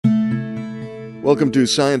Welcome to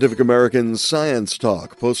Scientific American's Science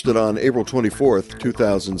Talk, posted on April 24th,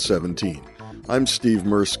 2017. I'm Steve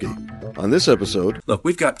Mirsky. On this episode... Look,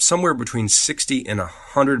 we've got somewhere between 60 and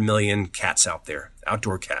 100 million cats out there,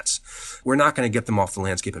 outdoor cats. We're not going to get them off the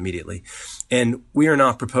landscape immediately. And we are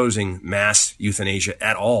not proposing mass euthanasia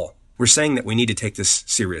at all. We're saying that we need to take this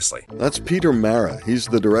seriously. That's Peter Marra. He's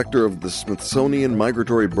the director of the Smithsonian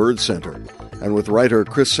Migratory Bird Center. And with writer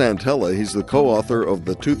Chris Santella, he's the co-author of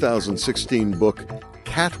the 2016 book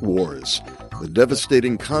Cat Wars, The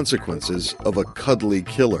Devastating Consequences of a Cuddly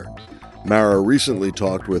Killer. Marra recently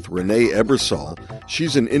talked with Rene Ebersole.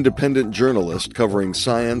 She's an independent journalist covering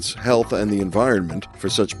science, health, and the environment for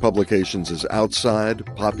such publications as Outside,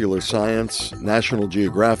 Popular Science, National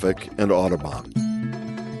Geographic, and Audubon.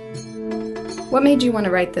 What made you want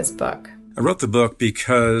to write this book? I wrote the book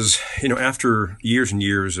because, after years and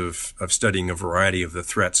years of studying a variety of the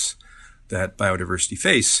threats that biodiversity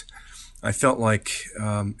face, I felt like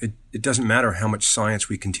it doesn't matter how much science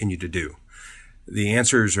we continue to do. The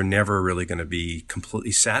answers are never really going to be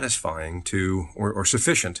completely satisfying to or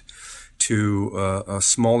sufficient to a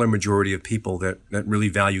smaller majority of people that really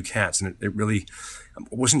value cats. And it really, I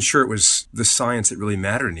wasn't sure it was the science that really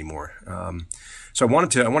mattered anymore. So I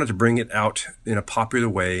wanted to bring it out in a popular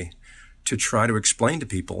way to try to explain to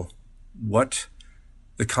people what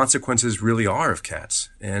the consequences really are of cats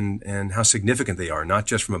and how significant they are, not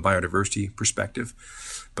just from a biodiversity perspective,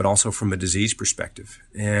 but also from a disease perspective.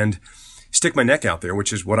 And stick my neck out there,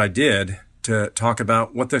 which is what I did, to talk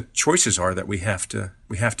about what the choices are that we have to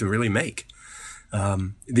really make.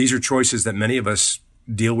 These are choices that many of us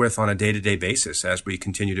deal with on a day-to-day basis as we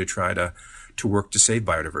continue to try to work to save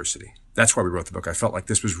biodiversity. That's why we wrote the book. I felt like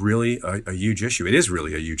this was really a huge issue. It is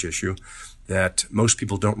really a huge issue that most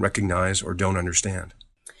people don't recognize or don't understand.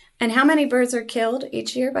 And how many birds are killed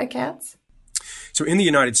each year by cats? So in the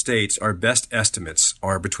United States, our best estimates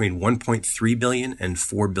are between 1.3 billion and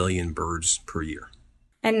 4 billion birds per year.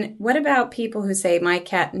 And what about people who say, my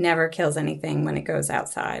cat never kills anything when it goes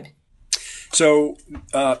outside? So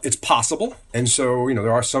it's possible. And so,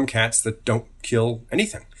 there are some cats that don't kill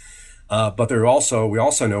anything. But we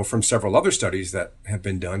also know from several other studies that have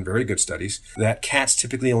been done, very good studies, that cats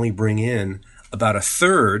typically only bring in about a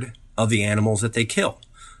third of the animals that they kill.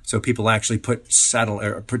 So people actually put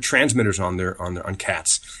transmitters on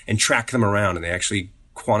cats and track them around, and they actually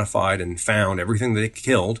quantified and found everything that they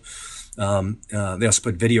killed. They also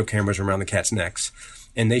put video cameras around the cats' necks,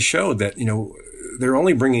 and they showed that they're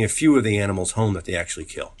only bringing a few of the animals home that they actually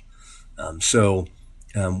kill. So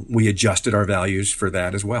we adjusted our values for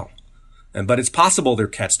that as well. But it's possible their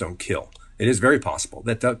cats don't kill. It is very possible.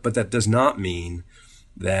 But that does not mean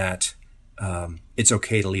that it's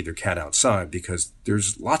okay to leave their cat outside, because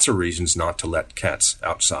there's lots of reasons not to let cats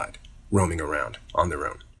outside roaming around on their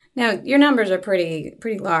own. Now, your numbers are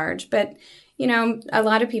pretty large, but a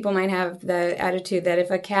lot of people might have the attitude that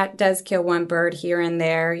if a cat does kill one bird here and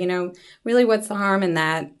there, really what's the harm in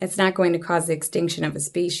that? It's not going to cause the extinction of a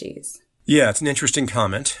species. Yeah, it's an interesting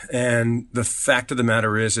comment. And the fact of the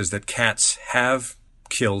matter is that cats have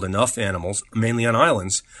killed enough animals, mainly on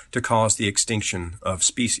islands, to cause the extinction of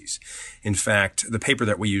species. In fact, the paper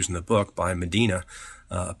that we use in the book by Medina,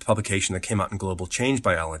 a publication that came out in Global Change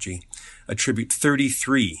Biology, attribute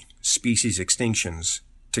 33 species extinctions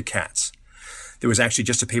to cats. There was actually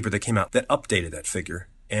just a paper that came out that updated that figure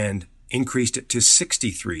and increased it to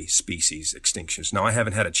 63 species extinctions. Now, I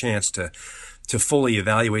haven't had a chance to fully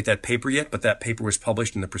evaluate that paper yet, but that paper was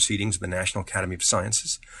published in the Proceedings of the National Academy of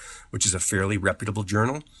Sciences, which is a fairly reputable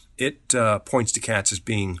journal. It points to cats as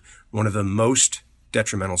being one of the most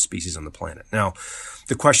detrimental species on the planet. Now,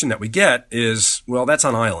 the question that we get is, well, that's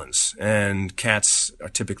on islands, and cats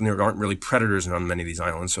aren't really predators on many of these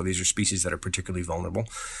islands, so these are species that are particularly vulnerable.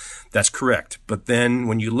 That's correct. But then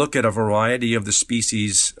when you look at a variety of the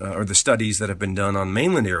species or the studies that have been done on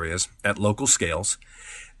mainland areas at local scales,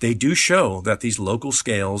 they do show that these local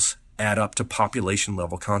scales add up to population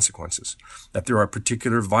level consequences, that there are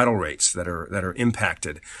particular vital rates that are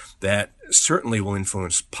impacted that certainly will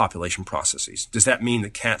influence population processes. Does that mean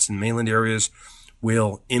that cats in mainland areas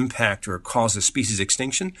will impact or cause a species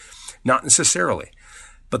extinction? Not necessarily.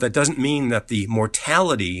 But that doesn't mean that the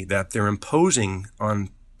mortality that they're imposing on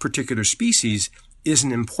particular species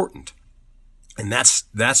isn't important. And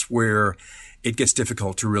that's where it gets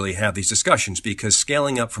difficult to really have these discussions, because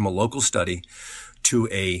scaling up from a local study to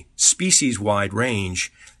a species-wide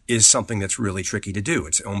range is something that's really tricky to do.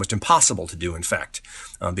 It's almost impossible to do, in fact,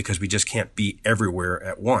 because we just can't be everywhere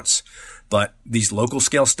at once. But these local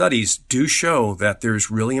scale studies do show that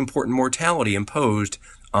there's really important mortality imposed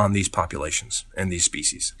on these populations and these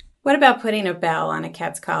species. What about putting a bell on a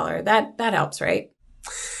cat's collar? That helps, right?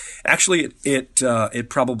 Actually, it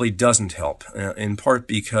probably doesn't help, in part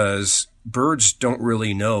because birds don't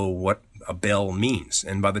really know what a bell means.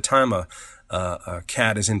 And by the time a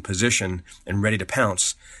cat is in position and ready to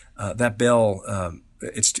pounce, that bell,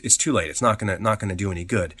 it's too late. It's not gonna do any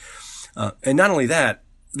good. And not only that,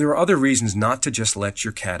 there are other reasons not to just let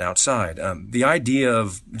your cat outside. The idea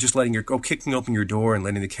of just kicking open your door and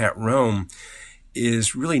letting the cat roam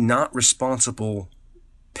is really not responsible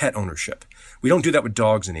pet ownership. We don't do that with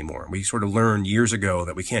dogs anymore. We sort of learned years ago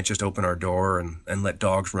that we can't just open our door and let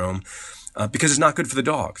dogs roam because it's not good for the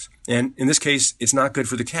dogs. And in this case, it's not good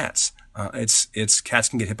for the cats. It's cats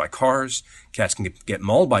can get hit by cars, cats can get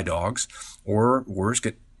mauled by dogs, or worse,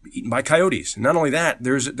 get eaten by coyotes. And not only that,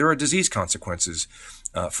 there are disease consequences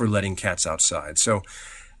for letting cats outside. So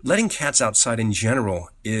letting cats outside in general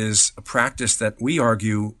is a practice that we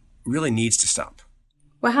argue really needs to stop.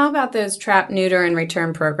 Well, how about those trap, neuter, and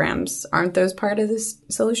return programs? Aren't those part of this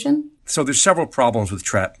solution? So there's several problems with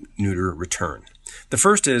trap, neuter, return. The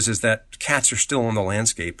first is that cats are still on the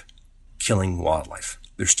landscape killing wildlife.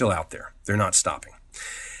 They're still out there. They're not stopping.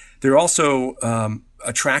 They're also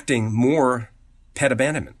attracting more pet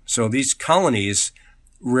abandonment. So these colonies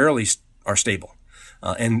rarely are stable,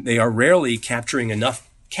 and they are rarely capturing enough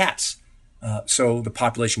cats. So the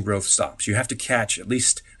population growth stops. You have to catch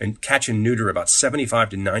and neuter about 75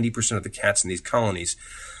 to 90% of the cats in these colonies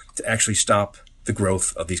to actually stop the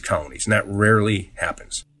growth of these colonies. And that rarely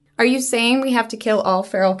happens. Are you saying we have to kill all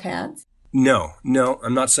feral cats? No,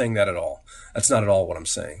 I'm not saying that at all. That's not at all what I'm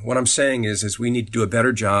saying. What I'm saying is we need to do a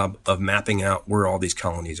better job of mapping out where all these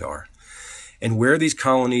colonies are. And where these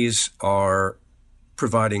colonies are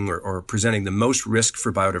providing or presenting the most risk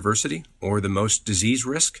for biodiversity or the most disease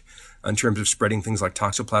risk in terms of spreading things like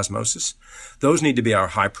toxoplasmosis, those need to be our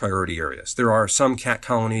high priority areas. There are some cat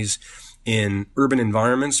colonies in urban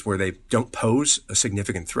environments where they don't pose a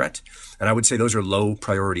significant threat, and I would say those are low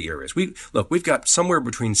priority areas. We've got somewhere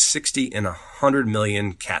between 60 and 100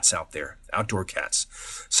 million cats out there, outdoor cats,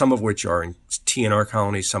 some of which are in TNR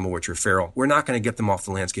colonies, some of which are feral. We're not going to get them off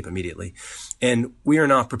the landscape immediately, and we are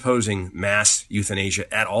not proposing mass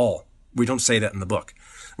euthanasia at all. We don't say that in the book.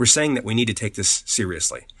 We're saying that we need to take this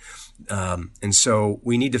seriously. And so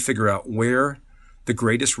we need to figure out where the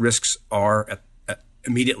greatest risks are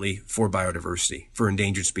immediately for biodiversity, for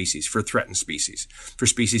endangered species, for threatened species, for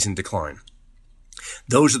species in decline.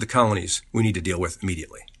 Those are the colonies we need to deal with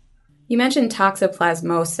immediately. You mentioned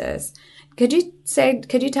toxoplasmosis. Could you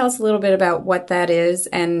tell us a little bit about what that is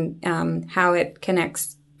and how it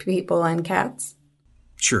connects people and cats?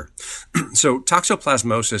 Sure. So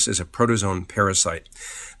toxoplasmosis is a protozoan parasite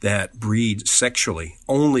that breeds sexually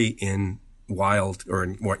only in wild or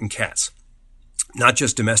in cats. Not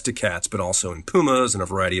just domestic cats, but also in pumas and a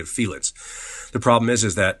variety of felids. The problem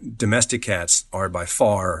is that domestic cats are by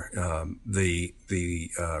far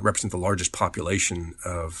represent the largest population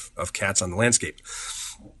of cats on the landscape.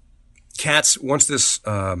 Cats, once this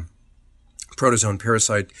protozoan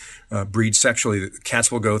parasite breeds sexually,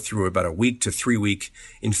 cats will go through about a week to 3 week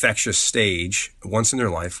infectious stage once in their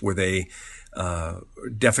life where they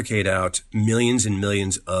defecate out millions and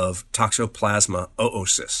millions of Toxoplasma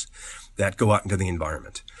oocysts that go out into the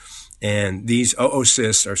environment. And these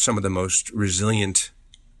oocysts are some of the most resilient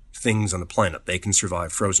things on the planet. They can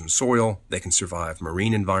survive frozen soil, they can survive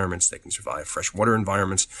marine environments, they can survive freshwater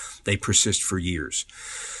environments. They persist for years.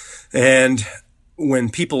 And when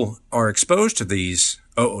people are exposed to these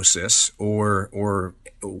oocysts or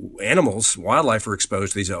animals, wildlife are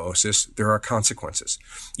exposed to these oocysts, there are consequences.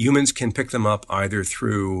 Humans can pick them up either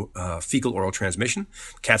through fecal oral transmission.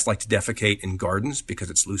 Cats like to defecate in gardens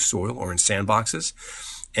because it's loose soil, or in sandboxes.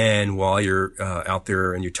 And while you're out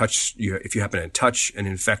there and if you happen to touch an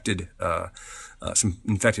some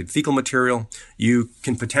infected fecal material, you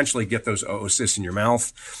can potentially get those oocysts in your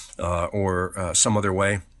mouth or some other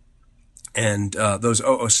way. And those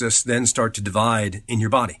oocysts then start to divide in your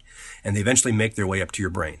body, and they eventually make their way up to your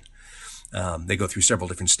brain. They go through several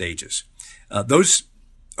different stages. Those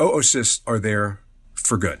oocysts are there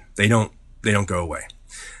for good. They don't go away.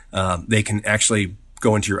 They can actually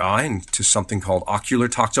go into your eye and to something called ocular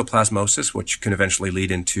toxoplasmosis, which can eventually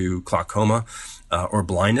lead into glaucoma or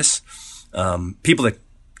blindness. People that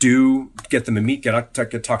do get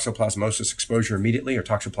toxoplasmosis exposure immediately or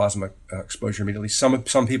toxoplasma exposure immediately. Some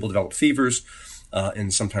people develop fevers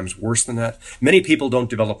and sometimes worse than that. Many people don't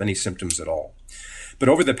develop any symptoms at all. But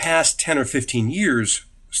over the past 10 or 15 years,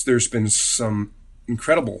 there's been some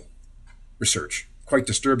incredible research, quite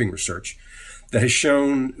disturbing research, that has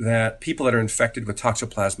shown that people that are infected with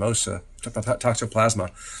toxoplasma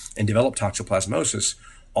and develop toxoplasmosis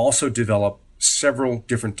also develop several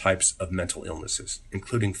different types of mental illnesses,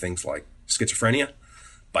 including things like schizophrenia,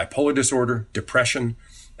 bipolar disorder, depression,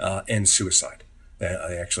 and suicide. There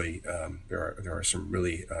are some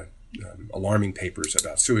really alarming papers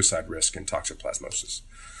about suicide risk and toxoplasmosis.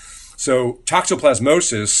 So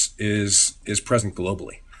toxoplasmosis is present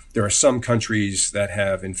globally. There are some countries that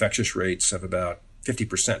have infectious rates of about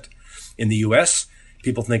 50%. In the U.S.,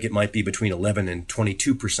 people think it might be between 11 and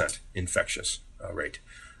 22% infection rate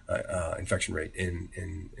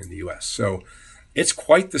in the U.S. So it's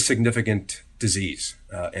quite the significant disease,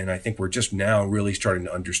 and I think we're just now really starting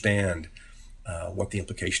to understand what the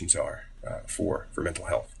implications are for mental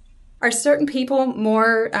health. Are certain people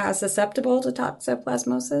more susceptible to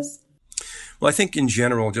toxoplasmosis? Well, I think in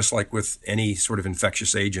general, just like with any sort of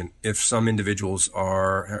infectious agent, if some individuals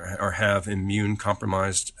have immune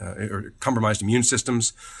compromised or compromised immune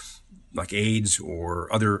systems, like AIDS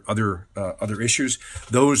or other issues,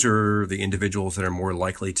 those are the individuals that are more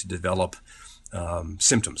likely to develop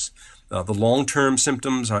symptoms. The long-term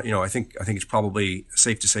symptoms, I think it's probably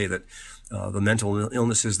safe to say that the mental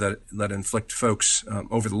illnesses that inflict folks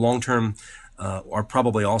over the long term are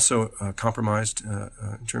probably also compromised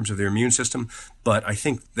in terms of their immune system. But I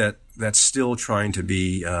think that that's still trying to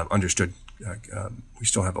be understood. We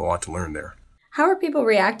still have a lot to learn there. How are people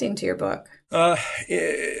reacting to your book?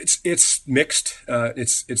 It's mixed.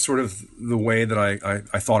 It's sort of the way that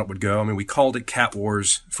I thought it would go. I mean, we called it Cat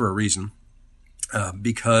Wars for a reason.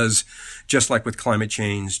 Because just like with climate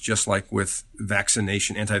change, just like with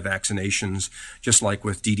anti-vaccinations, just like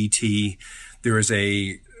with DDT, there is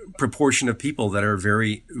a proportion of people that are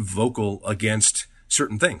very vocal against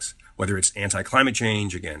certain things, whether it's anti-climate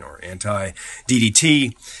change again or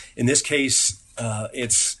anti-DDT. In this case,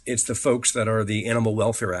 it's the folks that are the animal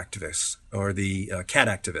welfare activists or the cat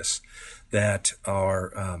activists that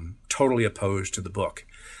are totally opposed to the book,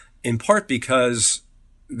 in part because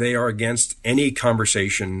they are against any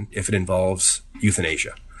conversation if it involves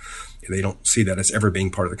euthanasia. They don't see that as ever being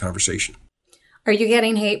part of the conversation. Are you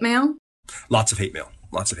getting hate mail? Lots of hate mail.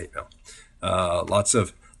 Lots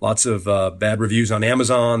of bad reviews on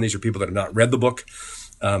Amazon. These are people that have not read the book.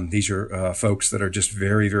 These are folks that are just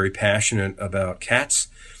very, very passionate about cats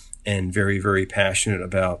and very, very passionate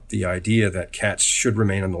about the idea that cats should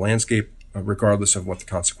remain on the landscape regardless of what the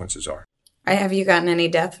consequences are. Have you gotten any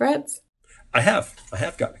death threats? I have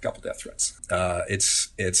gotten a couple death threats.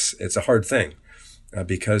 It's a hard thing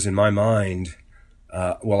because in my mind,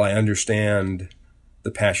 while I understand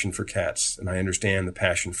the passion for cats and I understand the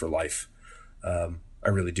passion for life, I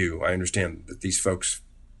really do. I understand that these folks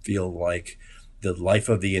feel like the life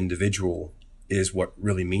of the individual is what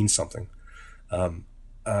really means something.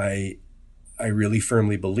 I really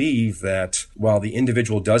firmly believe that while the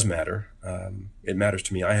individual does matter, it matters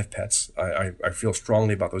to me. I have pets. I feel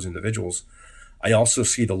strongly about those individuals. I also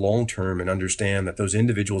see the long term and understand that those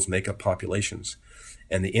individuals make up populations,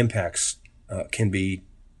 and the impacts can be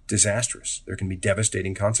disastrous. There can be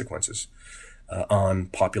devastating consequences on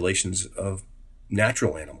populations of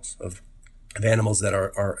natural animals, of animals that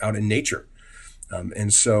are out in nature.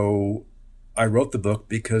 And so I wrote the book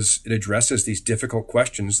because it addresses these difficult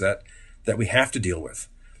questions that we have to deal with.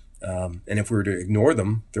 And if we were to ignore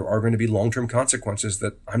them, there are going to be long-term consequences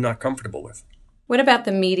that I'm not comfortable with. What about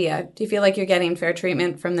the media? Do you feel like you're getting fair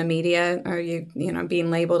treatment from the media? Are you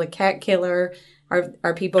being labeled a cat killer?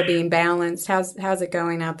 Are people being balanced? How's it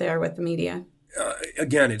going out there with the media?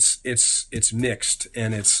 Again, it's mixed,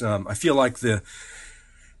 and it's I feel like the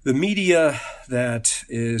media that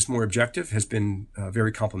is more objective has been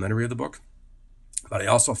very complimentary of the book, but I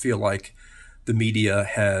also feel like the media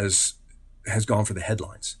has gone for the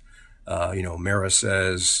headlines. Marra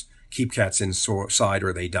says, "Keep cats inside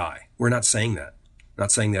or they die." We're not saying that.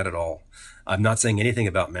 Not saying that at all. I'm not saying anything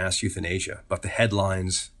about mass euthanasia, but the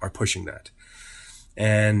headlines are pushing that.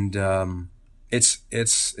 And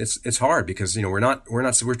it's hard because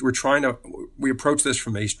we approach this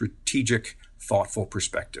from a strategic, thoughtful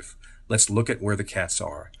perspective. Let's look at where the cats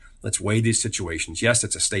are. Let's weigh these situations. Yes,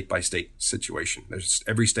 it's a state by state situation.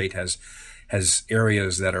 Every state has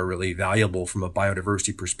areas that are really valuable from a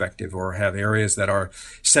biodiversity perspective, or have areas that are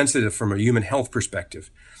sensitive from a human health perspective.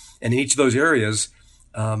 And in each of those areas,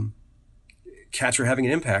 cats are having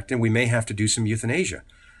an impact, and we may have to do some euthanasia.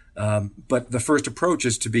 But the first approach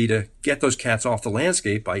is to get those cats off the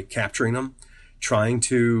landscape by capturing them, trying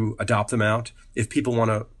to adopt them out. If people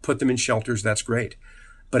want to put them in shelters, that's great.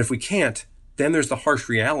 But if we can't, then there's the harsh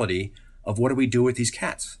reality of what do we do with these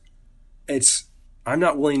cats? I'm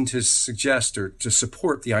not willing to suggest or to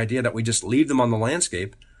support the idea that we just leave them on the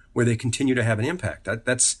landscape where they continue to have an impact.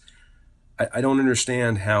 I don't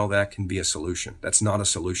understand how that can be a solution. That's not a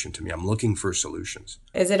solution to me. I'm looking for solutions.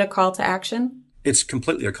 Is it a call to action? It's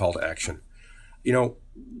completely a call to action.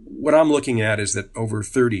 What I'm looking at is that over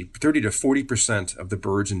 30 to 40% of the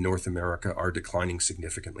birds in North America are declining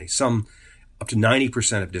significantly. Some up to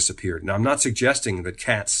 90% have disappeared. Now, I'm not suggesting that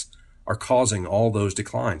cats are causing all those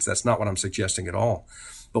declines. That's not what I'm suggesting at all.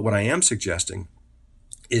 But what I am suggesting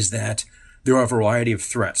is that there are a variety of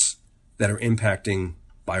threats that are impacting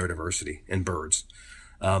biodiversity and birds.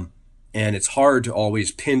 And it's hard to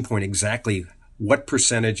always pinpoint exactly what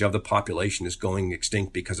percentage of the population is going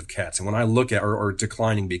extinct because of cats. And when I look at, or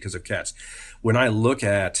declining because of cats, when I look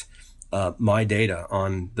at my data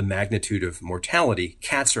on the magnitude of mortality,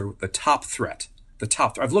 cats are the top threat.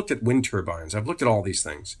 I've looked at wind turbines. I've looked at all these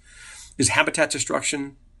things. Is habitat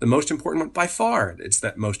destruction the most important one? By far, it's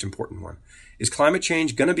that most important one. Is climate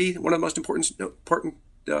change going to be one of the most important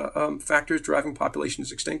factors driving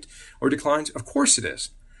populations extinct or declines? Of course it is.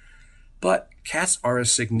 But cats are a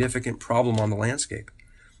significant problem on the landscape,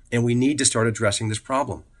 and we need to start addressing this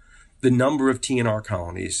problem. The number of TNR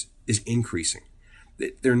colonies is increasing.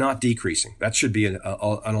 They're not decreasing. That should be an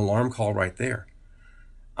alarm call right there.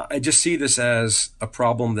 I just see this as a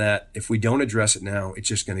problem that if we don't address it now, it's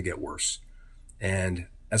just going to get worse. And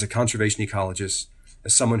as a conservation ecologist,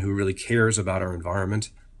 as someone who really cares about our environment,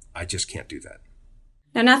 I just can't do that.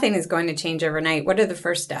 Now, nothing is going to change overnight. What are the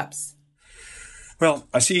first steps? Well,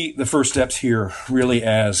 I see the first steps here really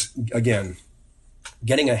as, again,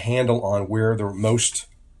 getting a handle on where the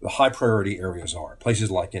high priority areas are, places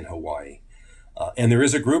like in Hawaii. And there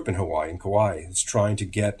is a group in Kauai, that's trying to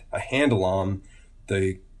get a handle on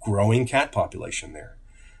the growing cat population there.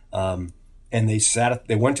 And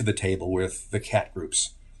they went to the table with the cat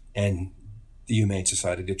groups and the Humane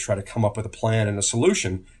Society to try to come up with a plan and a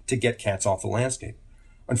solution to get cats off the landscape.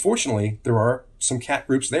 Unfortunately, there are some cat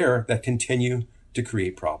groups there that continue to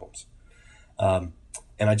create problems. And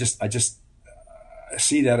I just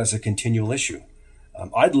see that as a continual issue.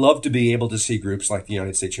 I'd love to be able to see groups like the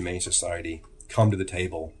United States Humane Society come to the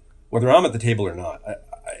table, whether I'm at the table or not.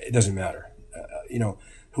 It doesn't matter.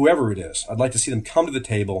 Whoever it is, I'd like to see them come to the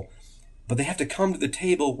table, but they have to come to the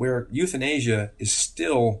table where euthanasia is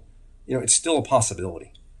still, it's still a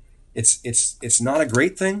possibility. It's not a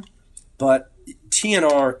great thing, but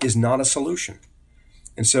TNR is not a solution.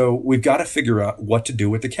 And so we've got to figure out what to do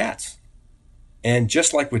with the cats. And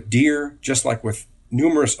just like with deer, just like with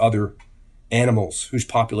numerous other animals whose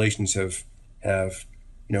populations have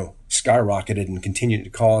skyrocketed and continue to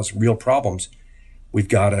cause real problems, we've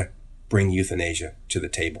got to bring euthanasia to the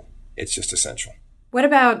table. It's just essential. What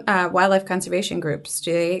about wildlife conservation groups?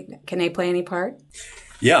 Can they play any part?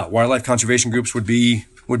 Yeah, wildlife conservation groups would be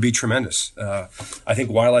tremendous. I think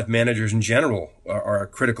wildlife managers in general are a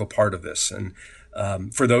critical part of this. And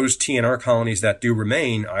for those TNR colonies that do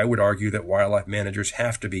remain, I would argue that wildlife managers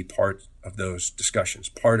have to be part of those discussions,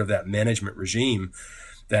 part of that management regime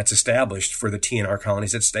that's established for the TNR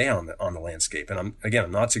colonies that stay on the landscape. And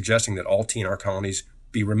I'm not suggesting that all TNR colonies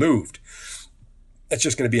be removed. It's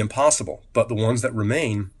just going to be impossible. But the ones that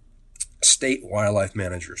remain, state wildlife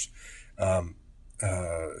managers,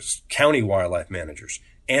 county wildlife managers,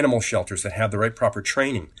 animal shelters that have the right proper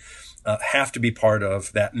training, have to be part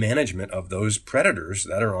of that management of those predators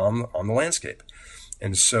that are on the landscape.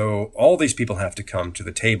 And so all these people have to come to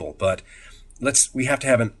the table, but we have to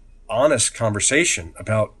have an honest conversation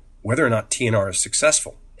about whether or not TNR is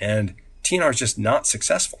successful. And TNR is just not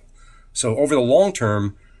successful. So over the long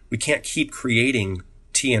term, we can't keep creating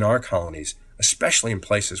TNR colonies, especially in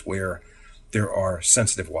places where there are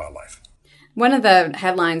sensitive wildlife. One of the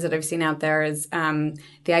headlines that I've seen out there is the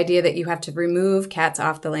idea that you have to remove cats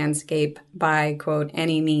off the landscape by, quote,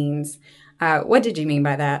 any means. What did you mean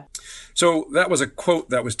by that? So that was a quote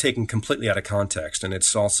that was taken completely out of context, and it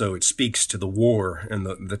speaks to the war and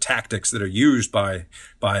the tactics that are used by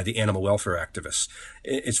the animal welfare activists.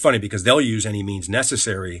 It's funny because they'll use any means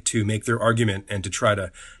necessary to make their argument and to try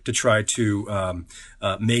to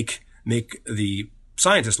make the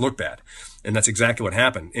scientists look bad. And that's exactly what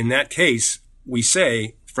happened. In that case, we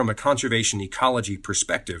say, from a conservation ecology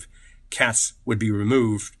perspective, cats would be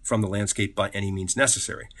removed from the landscape by any means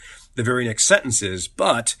necessary. The very next sentence is,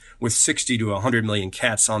 but with 60 to 100 million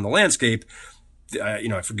cats on the landscape, I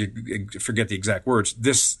forget the exact words,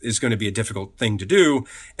 this is going to be a difficult thing to do.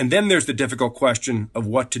 And then there's the difficult question of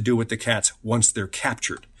what to do with the cats once they're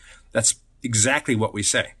captured. That's exactly what we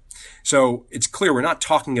say. So it's clear we're not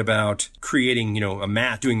talking about creating,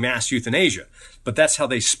 doing mass euthanasia, but that's how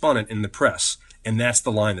they spun it in the press. And that's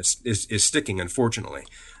the line that is sticking, unfortunately.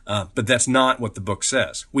 But that's not what the book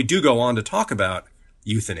says. We do go on to talk about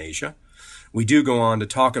euthanasia. we do go on to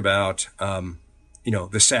talk about,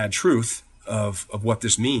 the sad truth of what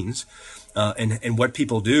this means, and what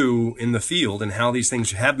people do in the field and how these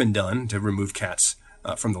things have been done to remove cats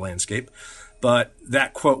from the landscape. But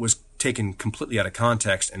that quote was taken completely out of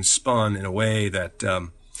context and spun in a way that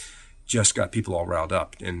just got people all riled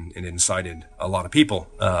up and incited a lot of people,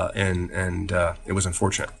 and it was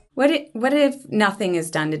unfortunate. What if nothing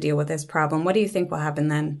is done to deal with this problem? What do you think will happen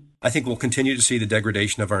then? I think we'll continue to see the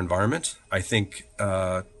degradation of our environment. I think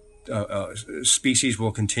species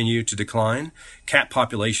will continue to decline. Cat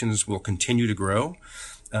populations will continue to grow.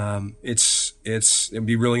 It'd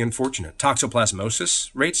be really unfortunate.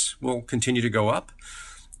 Toxoplasmosis rates will continue to go up.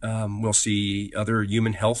 We'll see other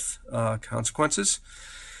human health consequences.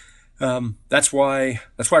 That's why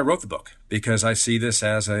I wrote the book, because I see this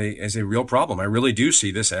as a real problem. I really do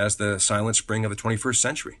see this as the silent spring of the 21st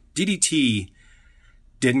century. DDT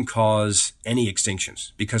didn't cause any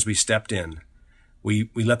extinctions because we stepped in. We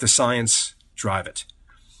let the science drive it.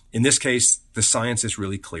 In this case, the science is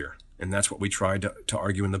really clear, and that's what we tried to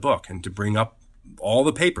argue in the book and to bring up all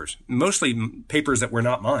the papers, mostly papers that were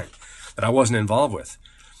not mine, that I wasn't involved with.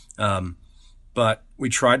 But we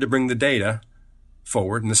tried to bring the data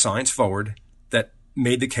forward and the science forward that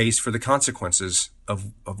made the case for the consequences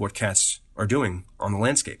of what cats are doing on the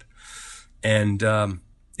landscape. And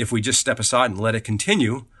if we just step aside and let it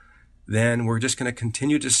continue, then we're just going to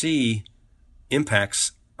continue to see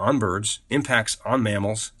impacts on birds, impacts on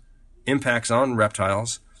mammals, impacts on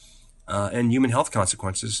reptiles, and human health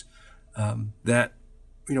consequences that,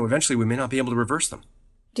 eventually we may not be able to reverse them.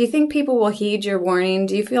 Do you think people will heed your warning?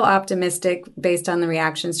 Do you feel optimistic based on the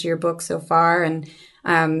reactions to your book so far and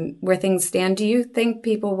where things stand? Do you think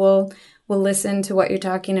people will listen to what you're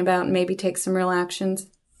talking about and maybe take some real actions?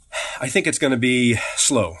 I think it's going to be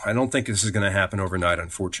slow. I don't think this is going to happen overnight,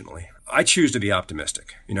 unfortunately. I choose to be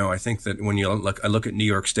optimistic. I think that when I look at New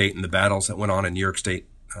York State and the battles that went on in New York State,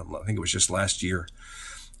 I think it was just last year,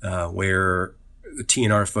 where the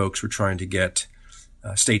TNR folks were trying to get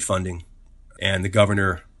state funding, and the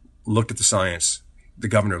governor looked at the science, the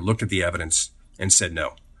governor looked at the evidence and said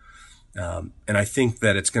no. And I think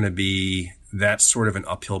that it's going to be that sort of an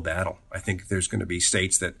uphill battle. I think there's going to be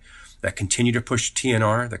states that continue to push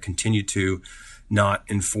TNR, that continue to not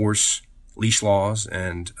enforce leash laws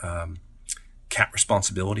and cat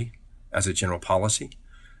responsibility as a general policy.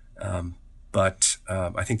 But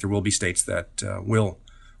I think there will be states that will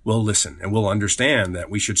listen and will understand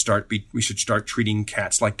that we should start treating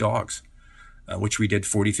cats like dogs, which we did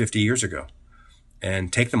 40, 50 years ago,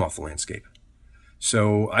 and take them off the landscape.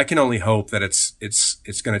 So I can only hope that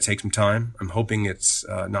it's going to take some time. I'm hoping it's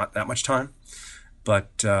not that much time,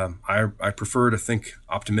 but I prefer to think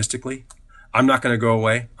optimistically. I'm not going to go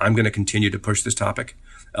away. I'm going to continue to push this topic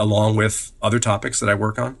along with other topics that I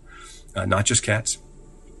work on, not just cats,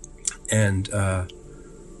 and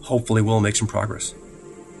hopefully we'll make some progress.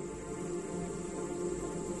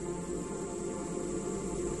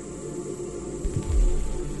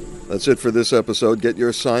 That's it for this episode. Get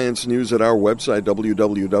your science news at our website,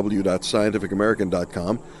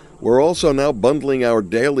 www.scientificamerican.com. We're also now bundling our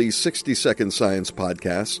daily 60-second science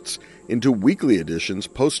podcasts into weekly editions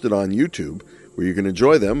posted on YouTube, where you can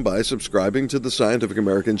enjoy them by subscribing to the Scientific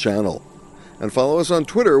American channel. And follow us on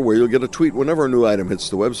Twitter, where you'll get a tweet whenever a new item hits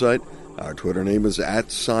the website. Our Twitter name is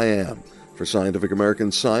 @SciAm. For Scientific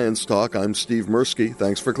American Science Talk, I'm Steve Mirsky.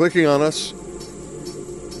 Thanks for clicking on us.